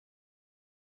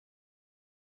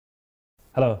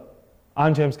Hello,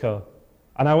 I'm James Coe,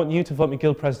 and I want you to vote me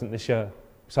Guild President this year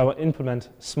because I want to implement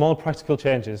small practical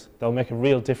changes that will make a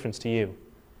real difference to you.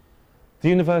 The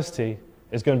university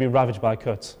is going to be ravaged by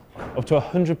cuts, up to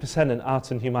 100% in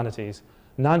arts and humanities,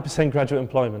 9% graduate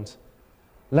employment.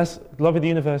 Let's lobby the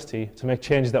university to make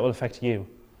changes that will affect you.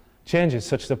 Changes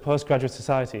such as a postgraduate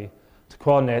society to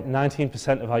coordinate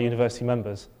 19% of our university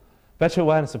members, better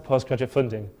awareness of postgraduate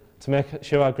funding to make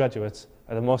sure our graduates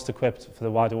are the most equipped for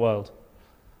the wider world.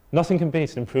 Nothing can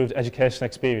beat an improved education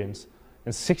experience,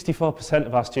 and 64%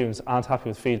 of our students aren't happy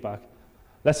with feedback.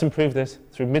 Let's improve this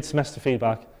through mid-semester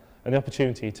feedback and the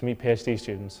opportunity to meet PhD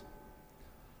students.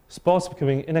 Sports are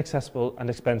becoming inaccessible and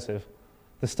expensive.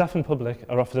 The staff and public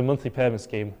are offered a monthly payment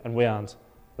scheme and we aren't.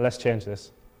 Let's change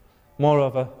this.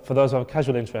 Moreover, for those who have a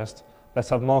casual interest, let's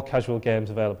have more casual games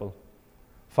available.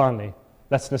 Finally,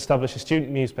 let's establish a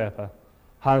student newspaper,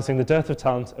 harnessing the dearth of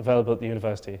talent available at the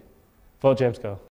university. Vote James Coe.